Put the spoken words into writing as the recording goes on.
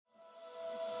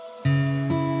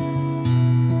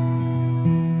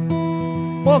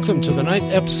Welcome to the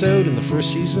 9th episode in the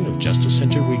first season of Justice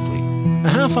Center Weekly, a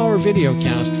half-hour video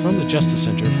cast from the Justice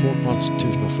Center for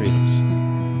Constitutional Freedoms.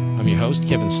 I'm your host,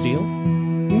 Kevin Steele,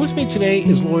 and with me today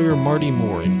is lawyer Marty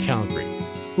Moore in Calgary,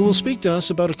 who will speak to us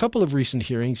about a couple of recent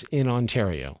hearings in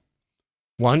Ontario.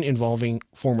 One involving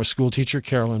former schoolteacher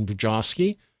Carolyn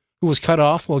Brajowski, who was cut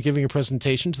off while giving a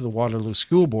presentation to the Waterloo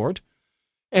School Board,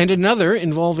 and another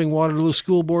involving Waterloo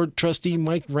School Board trustee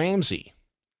Mike Ramsey.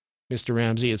 Mr.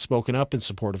 Ramsey had spoken up in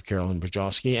support of Carolyn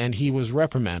Brajowski, and he was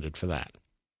reprimanded for that.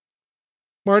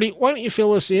 Marty, why don't you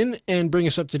fill us in and bring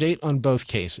us up to date on both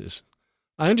cases?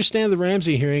 I understand the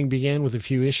Ramsey hearing began with a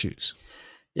few issues.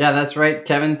 Yeah, that's right,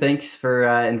 Kevin. Thanks for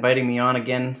inviting me on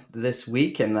again this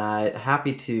week, and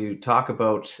happy to talk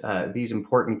about these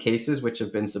important cases which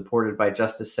have been supported by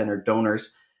Justice Center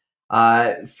donors.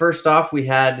 First off, we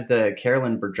had the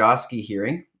Carolyn Brajowski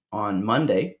hearing on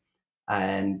Monday.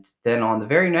 And then on the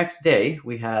very next day,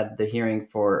 we had the hearing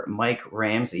for Mike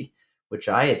Ramsey, which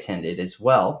I attended as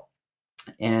well.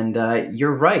 And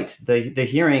you're right. The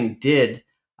hearing did,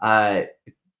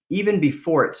 even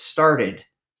before it started,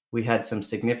 we had some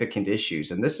significant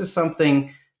issues. And this is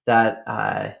something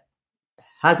that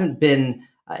hasn't been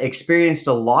experienced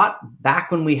a lot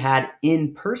back when we had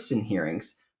in-person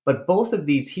hearings. But both of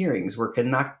these hearings were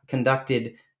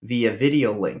conducted via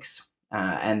video links.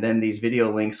 And then these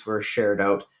video links were shared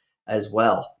out as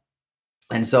well.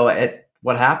 And so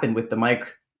what happened with the Mike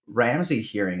Ramsey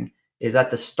hearing is at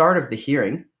the start of the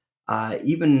hearing,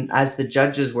 even as the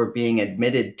judges were being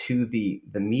admitted to the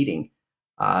meeting,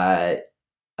 an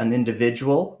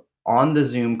individual on the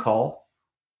Zoom call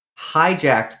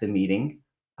hijacked the meeting,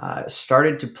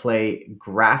 started to play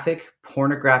graphic,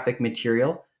 pornographic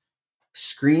material,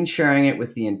 screen sharing it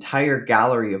with the entire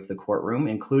gallery of the courtroom,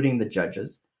 including the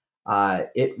judges.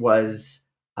 It was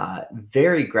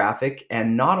very graphic,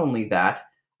 and not only that,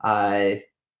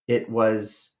 it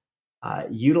was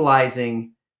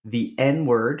utilizing the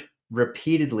N-word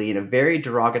repeatedly in a very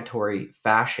derogatory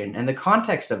fashion. And the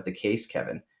context of the case,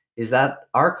 Kevin, is that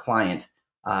our client,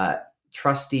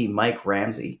 trustee Mike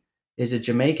Ramsey, is a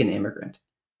Jamaican immigrant.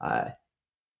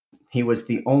 He was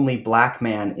the only black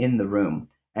man in the room.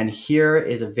 And here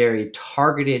is a very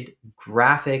targeted,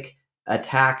 graphic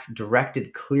attack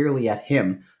directed clearly at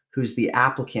him, who's the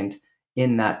applicant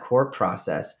in that court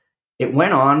process. It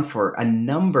went on for a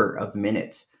number of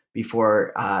minutes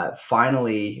before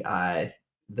finally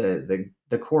the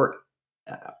court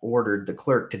ordered the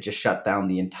clerk to just shut down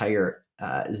the entire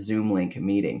Zoom link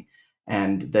meeting.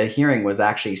 And the hearing was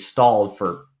actually stalled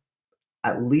for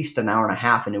at least an hour and a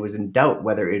half, and it was in doubt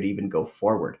whether it'd even go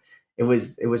forward. It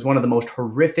was one of the most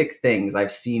horrific things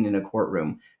I've seen in a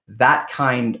courtroom. That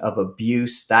kind of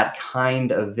abuse, that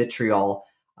kind of vitriol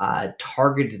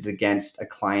targeted against a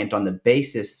client on the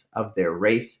basis of their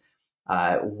race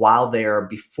while they are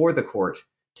before the court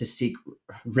to seek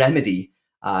remedy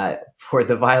for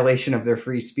the violation of their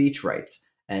free speech rights.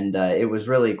 And it was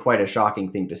really quite a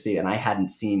shocking thing to see. And I hadn't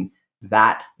seen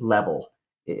that level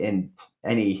in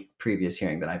any previous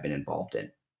hearing that I've been involved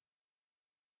in.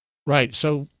 Right.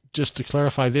 So just to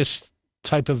clarify, this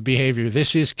type of behavior,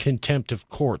 this is contempt of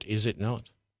court, is it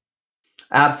not?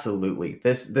 Absolutely.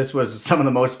 This was some of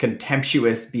the most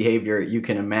contemptuous behavior you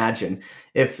can imagine.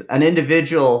 If an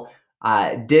individual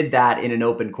did that in an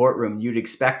open courtroom, you'd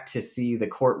expect to see the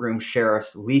courtroom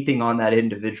sheriffs leaping on that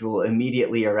individual,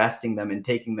 immediately arresting them and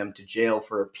taking them to jail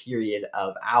for a period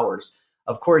of hours.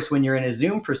 Of course, when you're in a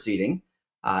Zoom proceeding,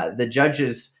 the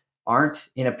judges aren't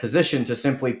in a position to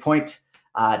simply point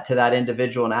to that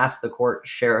individual and ask the court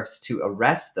sheriffs to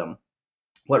arrest them.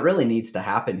 What really needs to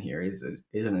happen here is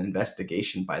an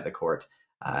investigation by the court,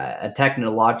 a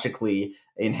technologically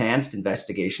enhanced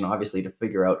investigation, obviously, to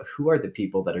figure out who are the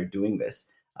people that are doing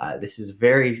this. This is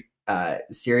very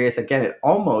serious. Again, it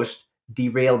almost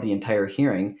derailed the entire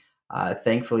hearing.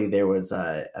 Thankfully, there was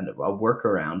a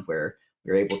workaround where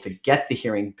we were able to get the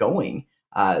hearing going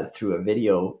through a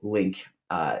video link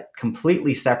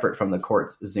completely separate from the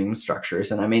court's Zoom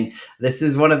structures. And I mean, this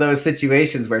is one of those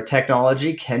situations where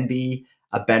technology can be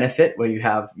a benefit, where you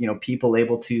have, people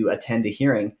able to attend a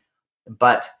hearing.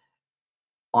 But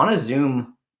on a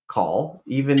Zoom call,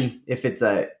 even if it's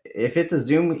a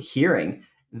Zoom hearing,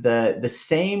 the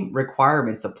same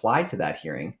requirements apply to that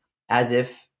hearing as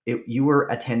if you were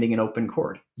attending an open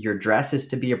court. Your dress is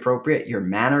to be appropriate. Your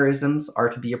mannerisms are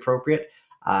to be appropriate.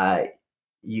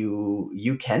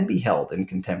 You can be held in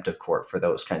contempt of court for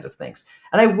those kinds of things.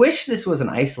 And I wish this was an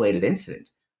isolated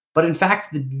incident. But in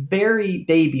fact, the very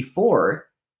day before,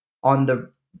 on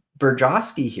the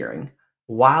Brajowski hearing,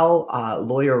 while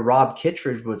lawyer Rob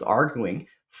Kittredge was arguing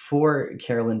for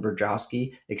Carolyn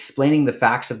Burjowski, explaining the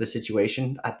facts of the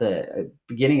situation at the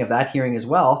beginning of that hearing as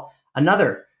well.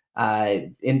 Another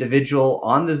individual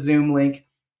on the Zoom link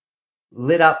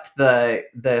lit up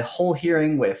the whole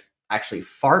hearing with actually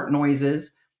fart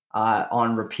noises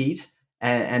on repeat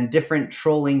and different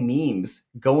trolling memes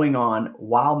going on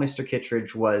while Mr.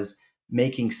 Kittredge was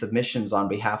making submissions on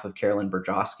behalf of Carolyn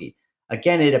Burjowski.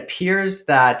 Again, it appears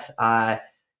that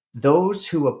those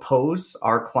who oppose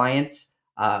our clients'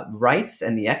 rights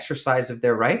and the exercise of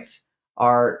their rights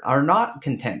are not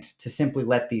content to simply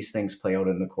let these things play out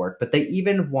in the court, but they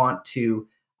even want to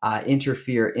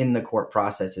interfere in the court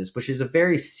processes, which is a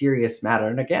very serious matter.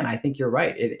 And again, I think you're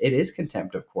right. It is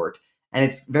contempt of court, and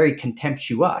it's very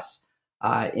contemptuous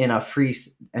in a free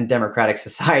and democratic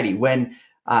society when,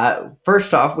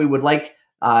 first off, we would like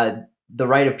the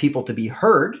right of people to be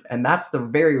heard, and that's the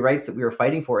very rights that we were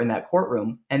fighting for in that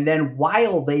courtroom. And then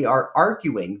while they are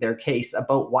arguing their case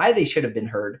about why they should have been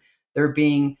heard, they're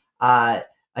being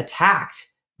attacked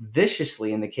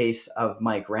viciously in the case of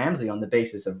Mike Ramsey on the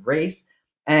basis of race.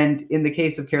 And in the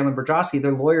case of Carolyn Burjowski,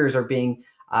 their lawyers are being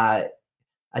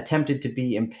attempted to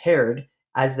be impaired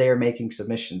as they are making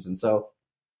submissions. And so,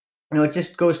 it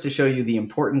just goes to show you the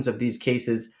importance of these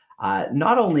cases,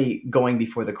 not only going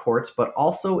before the courts, but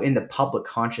also in the public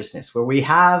consciousness, where we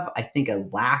have, I think, a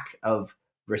lack of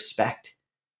respect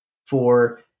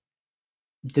for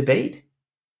debate.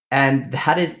 And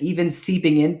that is even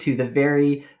seeping into the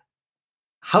very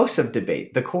house of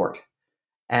debate, the court.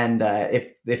 And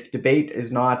if debate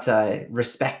is not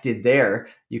respected there,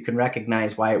 you can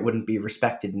recognize why it wouldn't be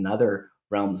respected in other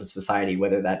realms of society,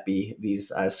 whether that be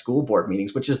these school board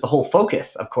meetings, which is the whole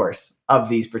focus, of course, of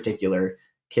these particular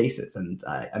cases. And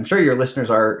I'm sure your listeners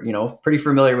are, pretty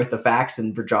familiar with the facts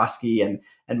in Burjowski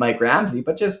and Mike Ramsey,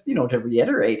 but just, to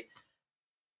reiterate,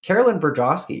 Carolyn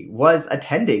Burjowski was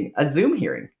attending a Zoom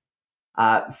hearing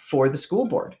for the school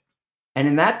board. And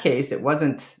in that case, it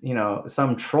wasn't,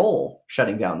 some troll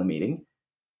shutting down the meeting.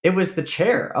 It was the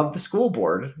chair of the school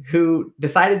board who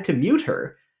decided to mute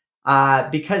her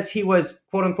because he was,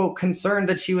 quote unquote, concerned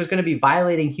that she was going to be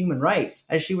violating human rights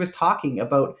as she was talking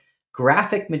about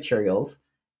graphic materials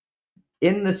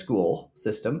in the school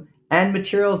system and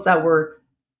materials that were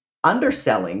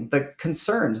underselling the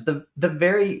concerns, the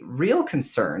very real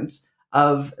concerns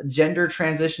of gender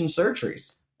transition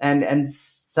surgeries and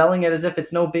selling it as if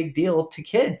it's no big deal to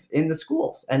kids in the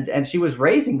schools. And she was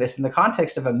raising this in the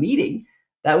context of a meeting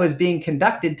that was being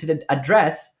conducted to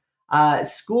address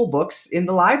school books in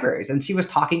the libraries. And she was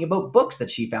talking about books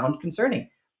that she found concerning.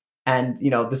 And,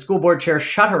 the school board chair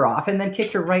shut her off and then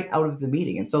kicked her right out of the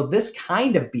meeting. And so this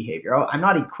kind of behavior, I'm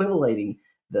not equivalating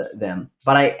them,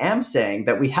 but I am saying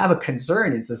that we have a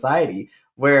concern in society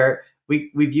where we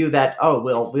view that,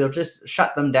 we'll just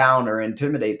shut them down or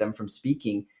intimidate them from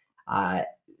speaking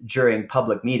during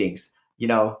public meetings.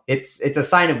 It's a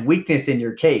sign of weakness in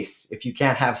your case if you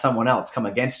can't have someone else come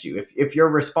against you. If your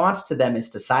response to them is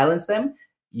to silence them,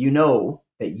 you know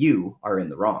that you are in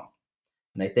the wrong.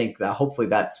 And I think that hopefully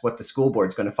that's what the school board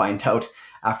is going to find out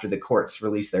after the courts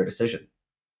release their decision.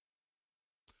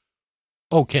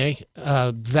 Okay.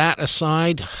 That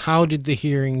aside, how did the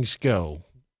hearings go?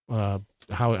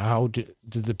 How did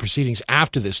the proceedings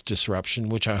after this disruption,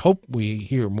 which I hope we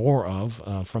hear more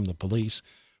of from the police,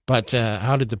 but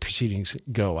how did the proceedings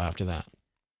go after that?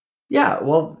 Yeah,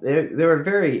 well, there were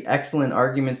very excellent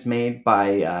arguments made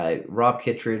by Rob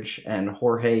Kittredge and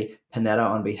Jorge Panetta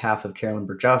on behalf of Carolyn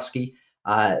Burjowski.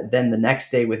 Then the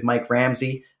next day with Mike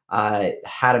Ramsey,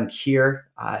 Haddam Keir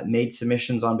made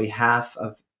submissions on behalf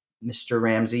of Mr.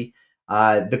 Ramsey.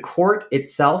 The court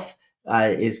itself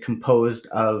is composed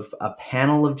of a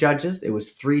panel of judges. It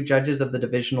was 3 judges of the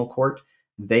divisional court.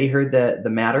 They heard the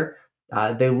matter.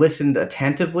 They listened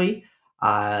attentively.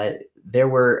 There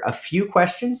were a few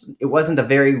questions. It wasn't a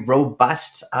very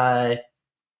robust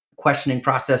questioning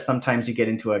process. Sometimes you get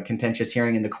into a contentious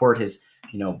hearing and the court is,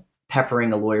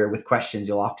 peppering a lawyer with questions.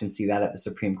 You'll often see that at the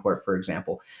Supreme Court, for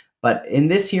example. But in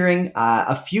this hearing,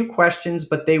 a few questions,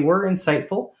 but they were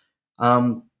insightful.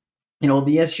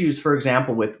 The issues, for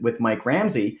example, with Mike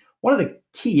Ramsey, one of the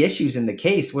key issues in the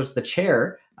case was the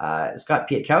chair, Scott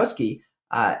Pietkowski,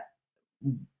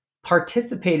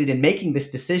 participated in making this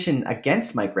decision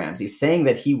against Mike Ramsey, saying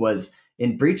that he was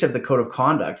in breach of the code of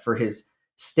conduct for his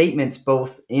statements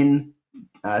both in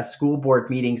school board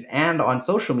meetings and on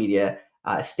social media,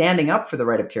 standing up for the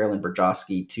right of Carolyn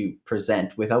Burjowski to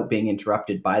present without being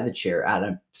interrupted by the chair at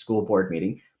a school board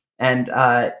meeting. And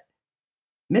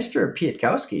Mr.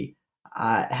 Pietkowski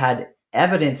had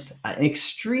evidenced an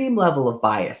extreme level of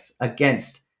bias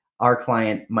against our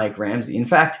client, Mike Ramsey. In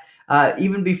fact,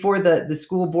 Even before the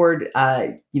school board,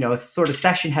 sort of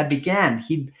session had began,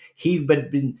 he'd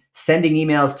been sending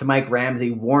emails to Mike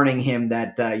Ramsey warning him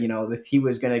that that he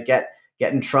was going to get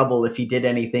in trouble if he did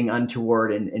anything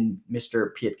untoward in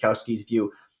Mr. Pietkowski's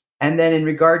view. And then in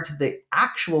regard to the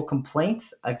actual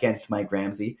complaints against Mike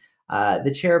Ramsey,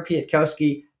 the chair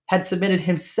Pietkowski had submitted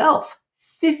himself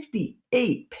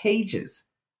 58 pages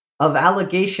of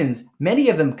allegations, many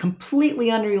of them completely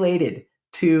unrelated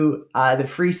to the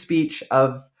free speech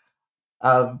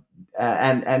and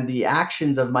the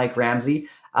actions of Mike Ramsey,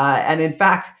 and in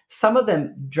fact, some of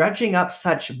them dredging up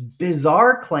such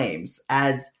bizarre claims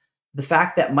as the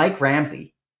fact that Mike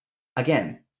Ramsey,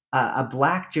 again, a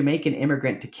Black Jamaican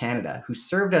immigrant to Canada who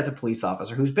served as a police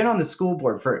officer, who's been on the school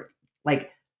board for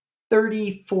like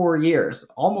 34 years,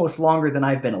 almost longer than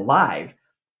I've been alive,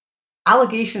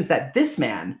 allegations that this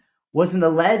man was an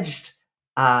alleged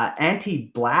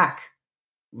anti-Black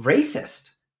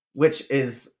racist, which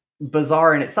is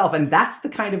bizarre in itself. And that's the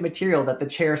kind of material that the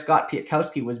chair, Scott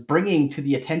Pietkowski, was bringing to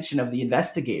the attention of the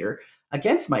investigator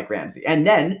against Mike Ramsey. And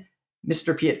then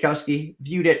Mr. Pietkowski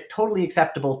viewed it totally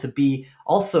acceptable to be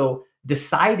also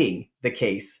deciding the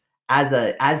case as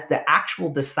the actual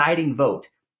deciding vote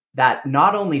that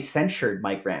not only censured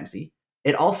Mike Ramsey,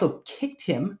 it also kicked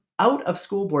him out of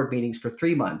school board meetings for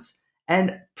 3 months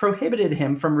and prohibited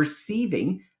him from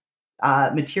receiving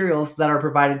materials that are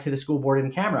provided to the school board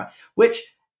in camera, which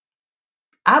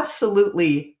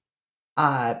absolutely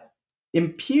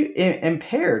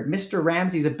impaired Mr.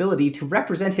 Ramsey's ability to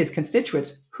represent his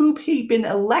constituents, who he'd been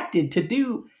elected to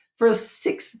do for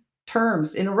 6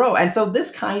 terms in a row. And so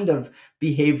this kind of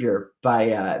behavior by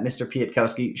Mr.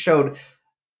 Pietkowski showed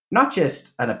not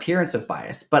just an appearance of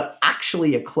bias, but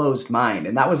actually a closed mind.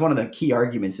 And that was one of the key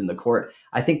arguments in the court.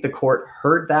 I think the court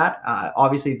heard that.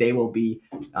 Obviously, they will be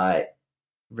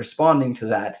responding to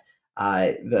that.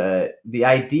 The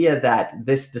idea that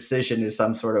this decision is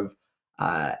some sort of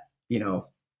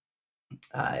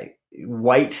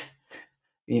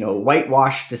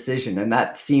whitewashed decision, and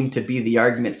that seemed to be the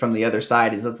argument from the other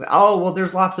side, is it's like, oh, well,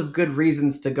 there's lots of good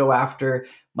reasons to go after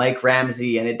Mike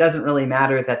Ramsey, and it doesn't really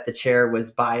matter that the chair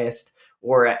was biased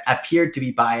or appeared to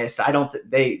be biased.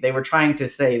 They were trying to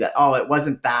say that, oh, it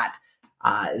wasn't that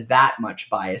much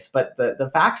bias, but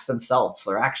the facts themselves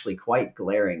are actually quite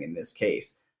glaring in this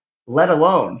case, let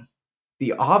alone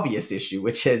the obvious issue,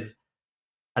 which is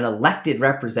an elected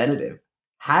representative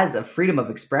has a freedom of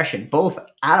expression, both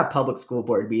at a public school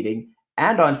board meeting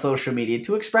and on social media,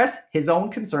 to express his own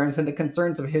concerns and the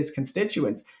concerns of his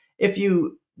constituents. If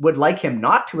you would like him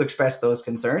not to express those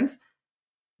concerns,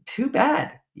 too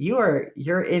bad. You're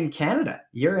in Canada.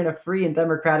 You're in a free and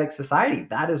democratic society.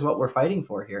 That is what we're fighting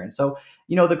for here. And so,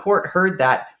 the court heard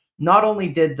that not only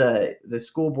did the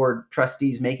school board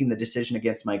trustees making the decision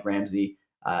against Mike Ramsey,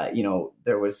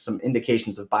 there was some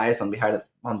indications of bias on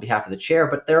behalf of the chair,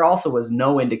 but there also was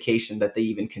no indication that they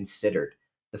even considered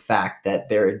the fact that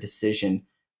their decision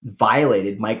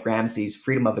violated Mike Ramsey's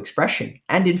freedom of expression.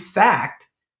 And in fact,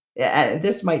 and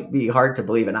this might be hard to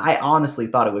believe, and I honestly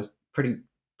thought it was pretty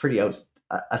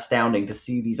astounding to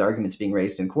see these arguments being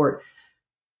raised in court.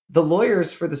 The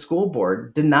lawyers for the school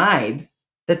board denied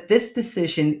that this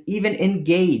decision even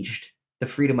engaged the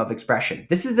freedom of expression.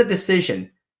 This is a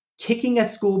decision kicking a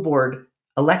school board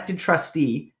elected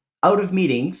trustee out of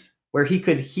meetings where he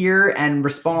could hear and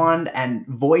respond and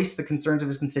voice the concerns of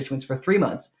his constituents for 3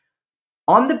 months,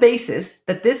 on the basis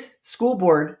that this school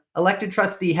board elected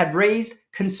trustee had raised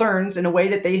concerns in a way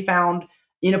that they found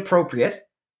inappropriate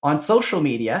on social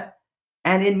media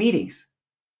and in meetings.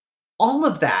 All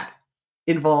of that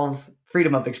involves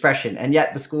freedom of expression, and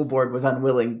yet the school board was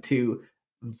unwilling to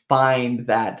find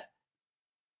that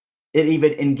it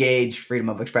even engaged freedom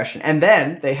of expression. And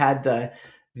then they had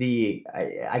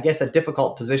I guess a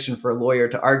difficult position for a lawyer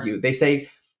to argue. They say,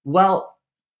 well,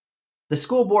 the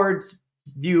school board's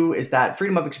view is that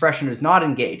freedom of expression is not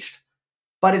engaged,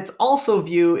 but its also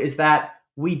view is that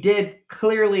we did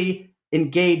clearly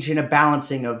engage in a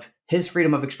balancing of his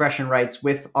freedom of expression rights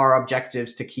with our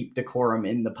objectives to keep decorum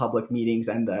in the public meetings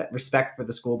and the respect for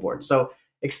the school board. So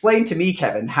explain to me,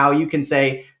 Kevin, how you can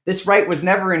say this right was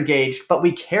never engaged, but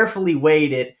we carefully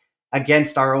weighed it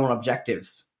against our own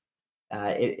objectives.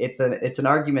 It's an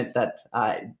argument that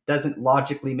doesn't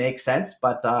logically make sense,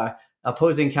 but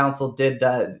opposing counsel did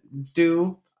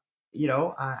do.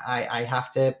 I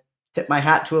have to tip my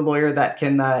hat to a lawyer that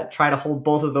can try to hold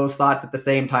both of those thoughts at the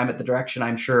same time at the direction,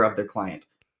 I'm sure, of their client.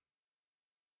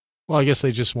 Well, I guess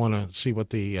they just want to see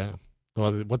what they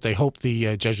hope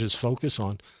the judges focus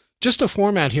on. Just a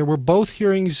format here. Were both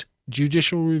hearings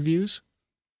judicial reviews?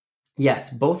 Yes,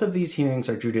 both of these hearings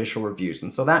are judicial reviews.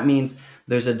 And so that means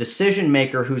there's a decision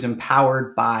maker who's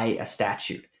empowered by a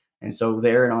statute. And so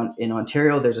there in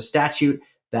Ontario, there's a statute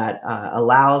that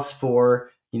allows for,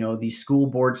 these school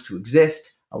boards to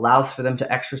exist, allows for them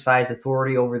to exercise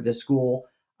authority over the school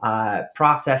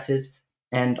processes,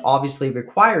 and obviously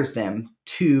requires them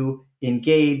to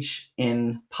engage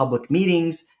in public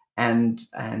meetings and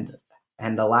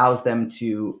allows them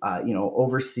to,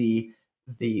 oversee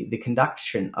the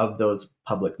conduction of those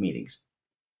public meetings.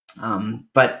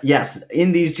 But yes,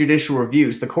 in these judicial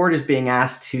reviews, the court is being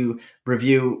asked to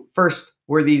review first,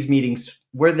 were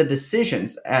the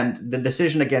decisions, and the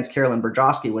decision against Carolyn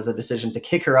Berjowski was a decision to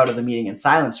kick her out of the meeting and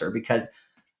silence her because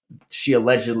she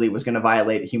allegedly was going to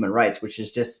violate human rights, which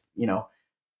is just,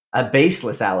 a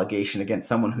baseless allegation against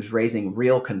someone who's raising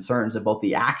real concerns about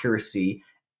the accuracy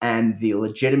and the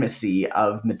legitimacy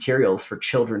of materials for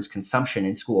children's consumption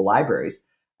in school libraries.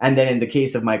 And then in the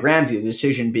case of Mike Ramsey, the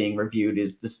decision being reviewed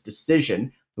is this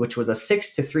decision, which was a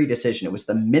 6-3 decision. It was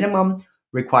the minimum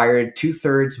required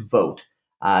 2/3 vote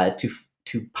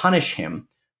to punish him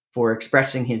for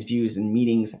expressing his views in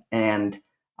meetings and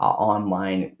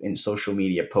online in social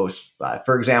media posts.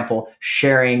 For example,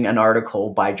 sharing an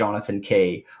article by Jonathan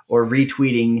Kay or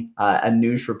retweeting a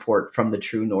news report from the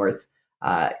True North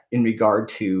in regard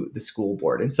to the school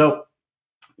board. And so,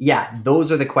 yeah,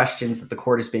 those are the questions that the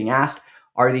court is being asked.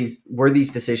 Were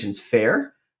these decisions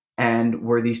fair? And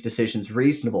were these decisions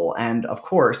reasonable? And of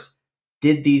course,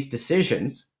 did these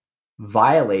decisions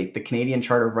violate the Canadian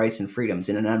Charter of Rights and Freedoms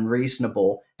in an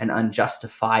unreasonable and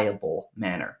unjustifiable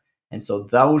manner? And so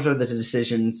those are the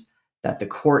decisions that the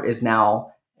court is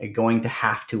now going to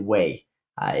have to weigh.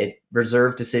 It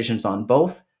reserved decisions on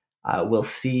both. We'll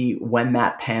see when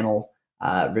that panel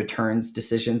returns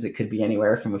decisions. It could be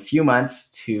anywhere from a few months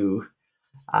to,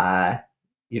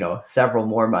 several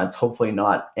more months, hopefully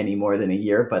not any more than a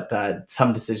year, but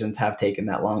some decisions have taken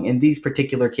that long. In these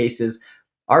particular cases,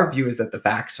 our view is that the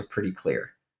facts are pretty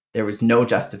clear. There was no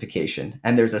justification,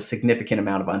 and there's a significant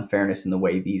amount of unfairness in the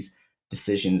way these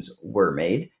decisions were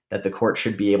made, that the court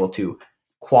should be able to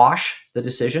quash the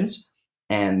decisions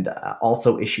and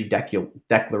also issue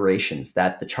declarations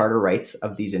that the charter rights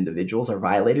of these individuals are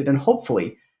violated. And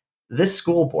hopefully this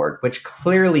school board, which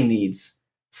clearly needs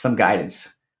some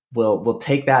guidance, will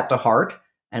take that to heart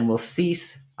and will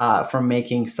cease from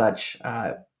making such,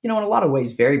 in a lot of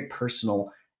ways, very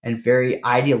personal and very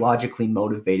ideologically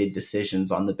motivated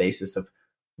decisions on the basis of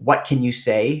what can you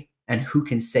say and who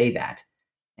can say that.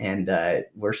 And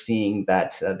we're seeing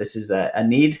that this is a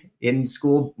need in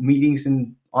school meetings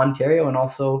in Ontario and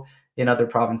also in other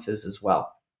provinces as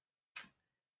well.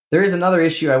 There is another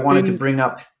issue I wanted to bring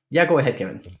up. Yeah, go ahead,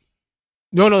 Kevin.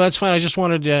 No, that's fine. I just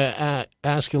wanted to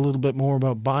ask a little bit more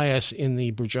about bias in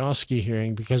the Berjowski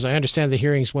hearing, because I understand the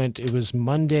hearings it was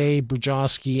Monday,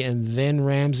 Berjowski, and then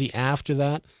Ramsey after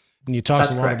that. And you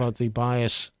talked lot about the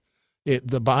bias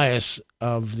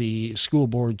of the school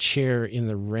board chair in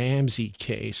the Ramsey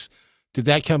case.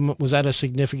 Was that a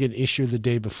significant issue the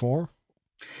day before?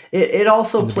 It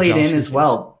also played in as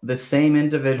well. The same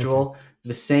individual,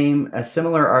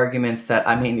 similar arguments that,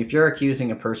 if you're accusing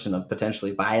a person of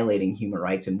potentially violating human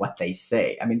rights in what they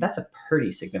say, that's a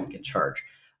pretty significant charge.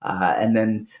 And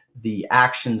then the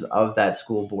actions of that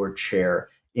school board chair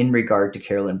in regard to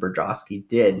Carolyn Berjowski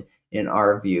did, in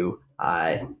our view,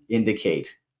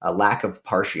 indicate a lack of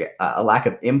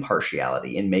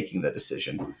impartiality in making the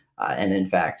decision, and in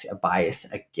fact, a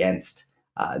bias against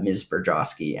Ms.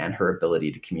 Berjowski and her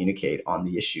ability to communicate on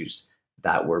the issues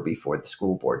that were before the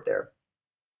school board there.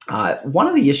 One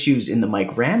of the issues in the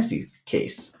Mike Ramsey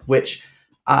case, which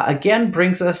again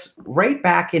brings us right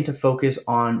back into focus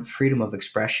on freedom of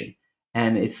expression,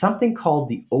 and it's something called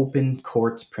the open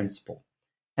courts principle.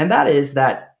 And that is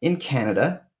that in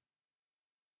Canada,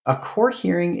 a court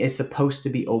hearing is supposed to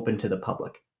be open to the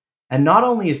public. And not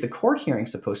only is the court hearing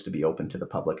supposed to be open to the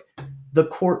public, the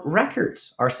court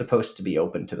records are supposed to be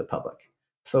open to the public.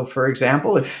 So, for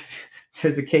example, if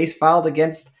there's a case filed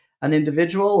against an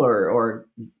individual or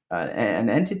an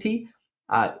entity,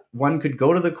 one could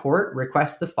go to the court,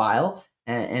 request the file,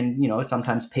 and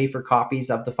sometimes pay for copies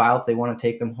of the file if they want to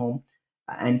take them home,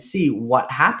 and see what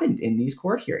happened in these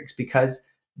court hearings, because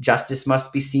justice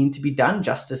must be seen to be done.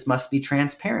 Justice must be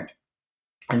transparent.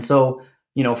 And so,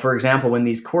 for example, when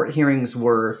these court hearings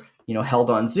were, held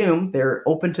on Zoom, they're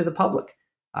open to the public.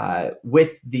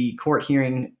 With the court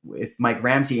hearing with Mike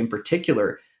Ramsey in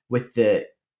particular, with the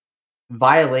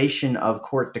violation of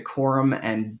court decorum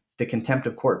and the contempt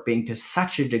of court being to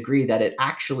such a degree that it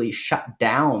actually shut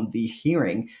down the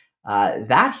hearing,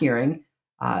 that hearing,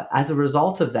 as a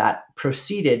result of that,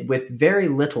 proceeded with very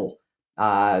little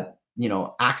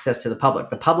access to the public.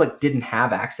 The public didn't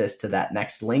have access to that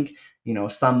next link.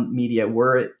 Some media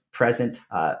were present,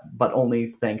 but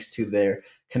only thanks to their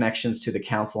connections to the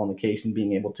counsel on the case and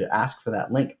being able to ask for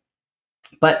that link.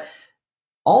 But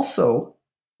also,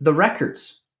 the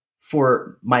records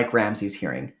for Mike Ramsey's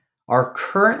hearing are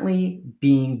currently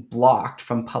being blocked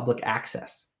from public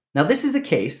access. Now, this is a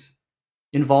case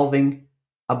involving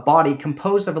a body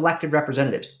composed of elected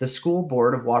representatives, the School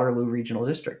Board of Waterloo Regional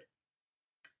District.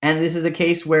 And this is a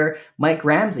case where Mike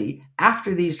Ramsey,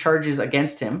 after these charges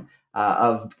against him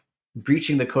of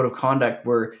breaching the code of conduct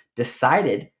were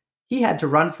decided, he had to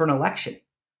run for an election.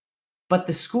 But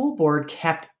the school board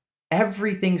kept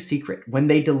everything secret. When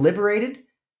they deliberated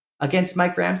against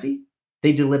Mike Ramsey,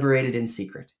 they deliberated in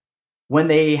secret. When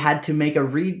they had to make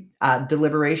a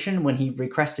deliberation, when he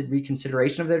requested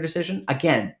reconsideration of their decision,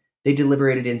 again, they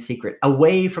deliberated in secret,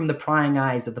 away from the prying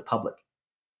eyes of the public.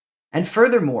 And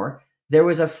furthermore, there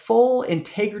was a full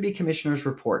Integrity Commissioner's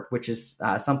report, which is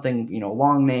something,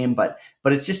 long name, but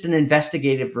it's just an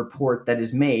investigative report that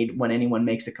is made when anyone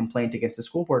makes a complaint against a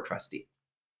school board trustee.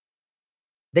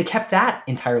 They kept that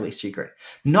entirely secret.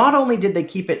 Not only did they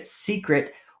keep it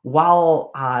secret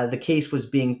while the case was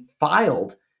being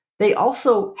filed, they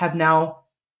also have now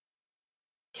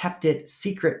kept it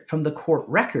secret from the court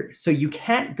record. So you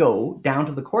can't go down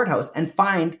to the courthouse and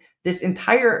find this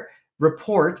entire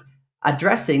report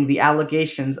addressing the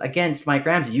allegations against Mike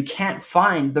Ramsey. You can't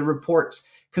find the report's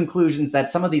conclusions that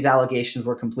some of these allegations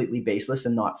were completely baseless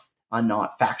and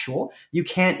not factual. You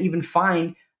can't even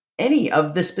find any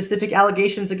of the specific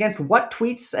allegations against what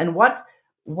tweets and what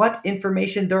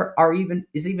information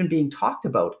is even being talked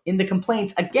about in the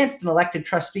complaints against an elected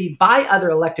trustee by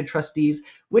other elected trustees,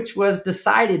 which was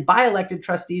decided by elected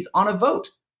trustees on a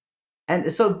vote.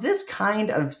 And so this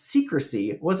kind of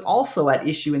secrecy was also at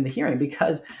issue in the hearing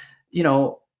because,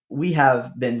 we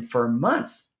have been for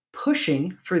months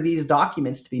pushing for these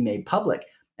documents to be made public.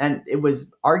 And it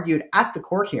was argued at the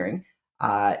court hearing,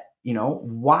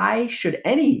 why should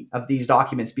any of these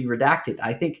documents be redacted?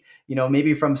 I think,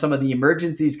 maybe from some of the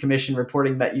Emergencies Commission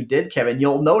reporting that you did, Kevin,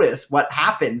 you'll notice what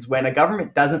happens when a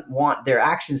government doesn't want their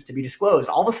actions to be disclosed.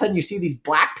 All of a sudden you see these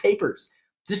black papers,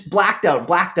 just blacked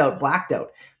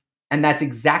out. And that's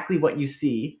exactly what you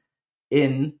see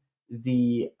in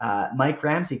the Mike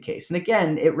Ramsey case. And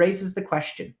again, it raises the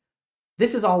question.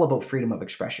 This is all about freedom of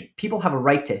expression. People have a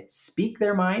right to speak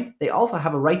their mind. They also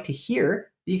have a right to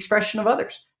hear the expression of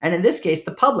others. And in this case,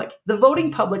 the public, the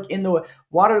voting public in the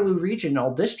Waterloo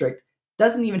Regional District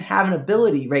doesn't even have an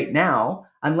ability right now,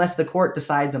 unless the court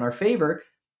decides in our favor,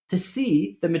 to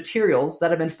see the materials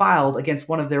that have been filed against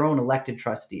one of their own elected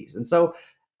trustees. And so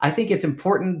I think it's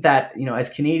important that, as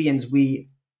Canadians, we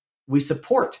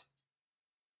support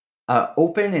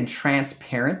open and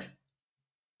transparent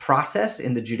process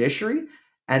in the judiciary,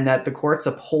 and that the courts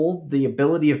uphold the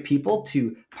ability of people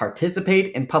to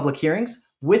participate in public hearings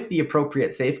with the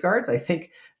appropriate safeguards. I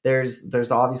think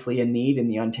there's obviously a need in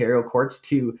the Ontario courts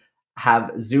to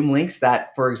have Zoom links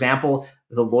that, for example,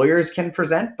 the lawyers can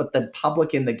present, but the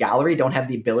public in the gallery don't have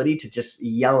the ability to just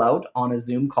yell out on a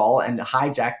Zoom call and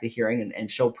hijack the hearing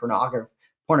and show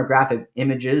pornographic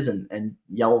images and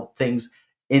yell things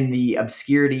in the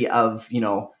obscurity of,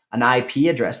 an IP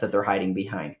address that they're hiding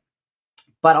behind.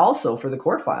 But also for the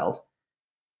court files,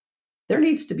 there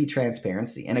needs to be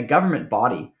transparency, and a government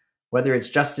body, whether it's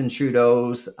Justin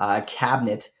Trudeau's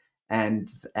cabinet and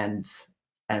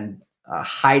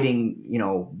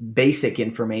hiding, basic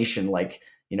information like,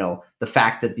 the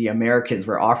fact that the Americans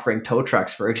were offering tow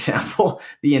trucks, for example,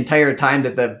 the entire time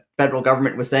that the federal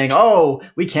government was saying, oh,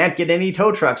 we can't get any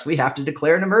tow trucks. We have to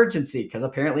declare an emergency because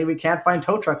apparently we can't find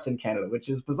tow trucks in Canada, which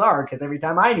is bizarre because every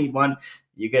time I need one,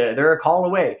 they're a call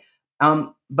away.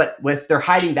 But if they're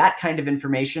hiding that kind of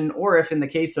information, or if in the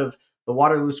case of the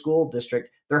Waterloo School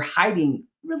District, they're hiding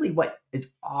really what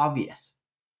is obvious,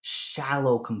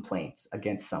 shallow complaints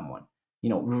against someone,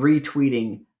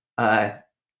 retweeting a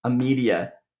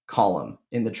media column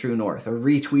in the True North, or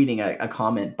retweeting a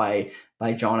comment by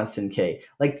Jonathan Kay.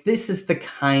 Like, this is the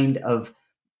kind of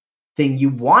thing you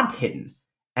want hidden,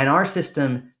 and our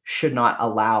system should not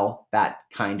allow that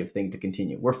kind of thing to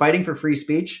continue. We're fighting for free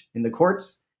speech in the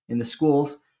courts, in the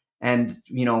schools, and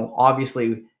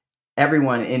obviously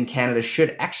everyone in Canada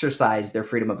should exercise their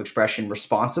freedom of expression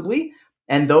responsibly,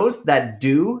 and those that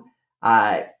do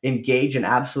engage in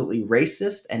absolutely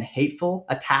racist and hateful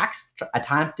attacks,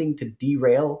 attempting to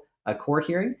derail a court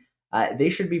hearing, they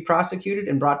should be prosecuted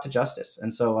and brought to justice.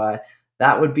 And so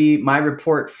that would be my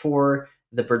report for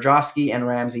the Berjowski and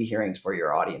Ramsey hearings for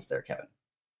your audience there, Kevin.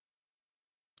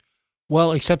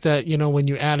 Well, except that, when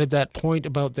you added that point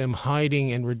about them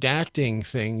hiding and redacting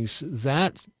things,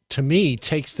 that to me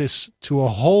takes this to a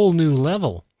whole new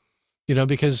level,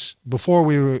 because before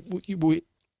we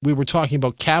were talking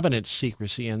about cabinet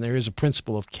secrecy, and there is a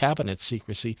principle of cabinet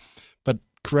secrecy, but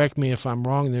correct me if I'm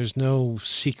wrong, there's no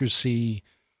secrecy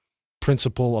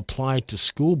principle applied to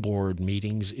school board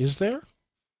meetings, is there?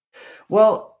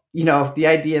 Well, the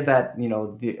idea that,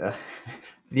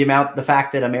 the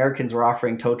fact that Americans were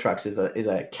offering tow trucks is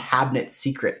a cabinet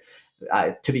secret,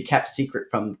 to be kept secret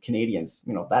from Canadians.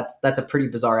 That's a pretty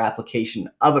bizarre application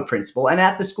of a principle. And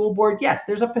at the school board, yes,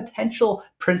 there's a potential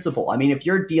principle. I mean, if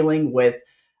you're dealing with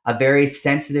a very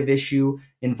sensitive issue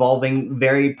involving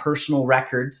very personal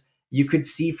records, you could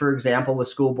see, for example, the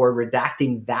school board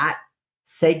redacting that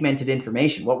segmented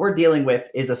information. What we're dealing with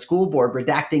is a school board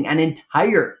redacting an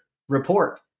entire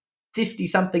report, 50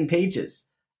 something pages,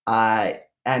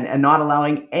 and not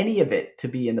allowing any of it to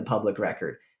be in the public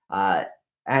record.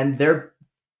 And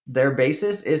their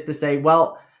basis is to say,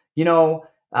 well,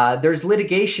 there's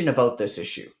litigation about this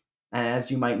issue. And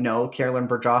as you might know, Carolyn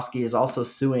Berjowski is also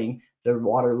suing the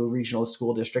Waterloo Regional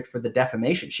School District for the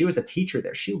defamation. She was a teacher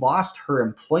there. She lost her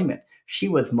employment. She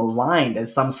was maligned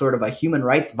as some sort of a human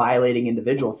rights violating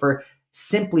individual for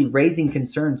simply raising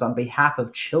concerns on behalf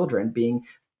of children being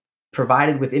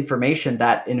provided with information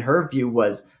that, in her view,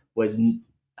 was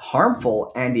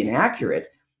harmful and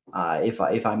inaccurate. If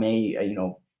I may,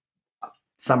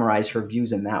 summarize her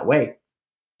views in that way.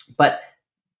 But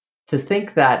to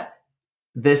think that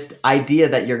this idea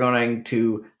that you're going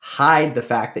to hide the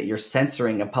fact that you're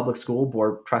censoring a public school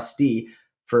board trustee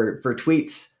for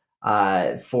tweets,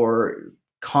 for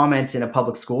comments in a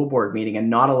public school board meeting, and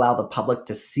not allow the public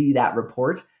to see that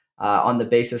report on the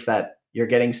basis that you're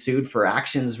getting sued for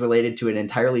actions related to an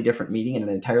entirely different meeting and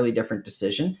an entirely different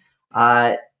decision,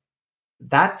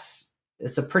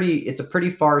 it's a pretty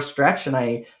far stretch.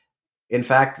 And in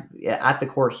fact, at the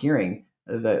court hearing,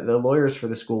 the lawyers for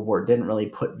the school board didn't really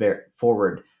put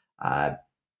forward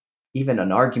even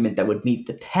an argument that would meet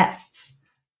the tests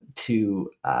to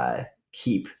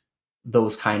keep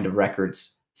those kind of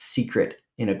records secret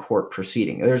in a court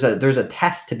proceeding. There's a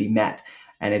test to be met,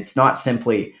 and it's not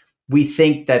simply we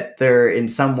think that there in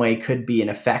some way could be an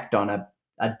effect on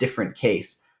a different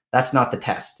case. That's not the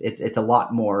test. It's a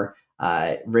lot more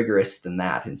rigorous than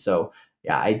that. And so,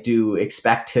 yeah, I do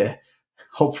expect to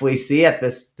hopefully see at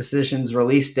this decision's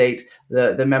release date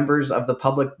the members of the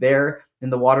public there in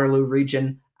the Waterloo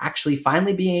region actually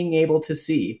finally being able to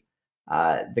see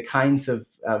the kinds of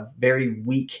very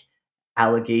weak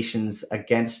allegations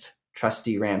against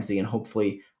Trustee Ramsey, and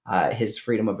hopefully his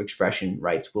freedom of expression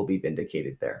rights will be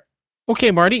vindicated there.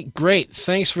 Okay, Marty, great.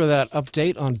 Thanks for that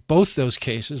update on both those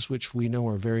cases, which we know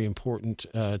are very important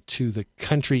to the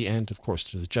country and, of course,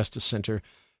 to the Justice Center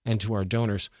and to our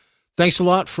donors. Thanks a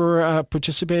lot for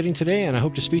participating today, and I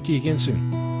hope to speak to you again soon.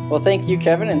 Well, thank you,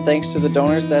 Kevin, and thanks to the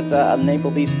donors that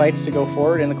enable these fights to go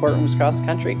forward in the courtrooms across the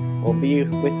country. We'll be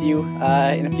with you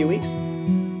in a few weeks.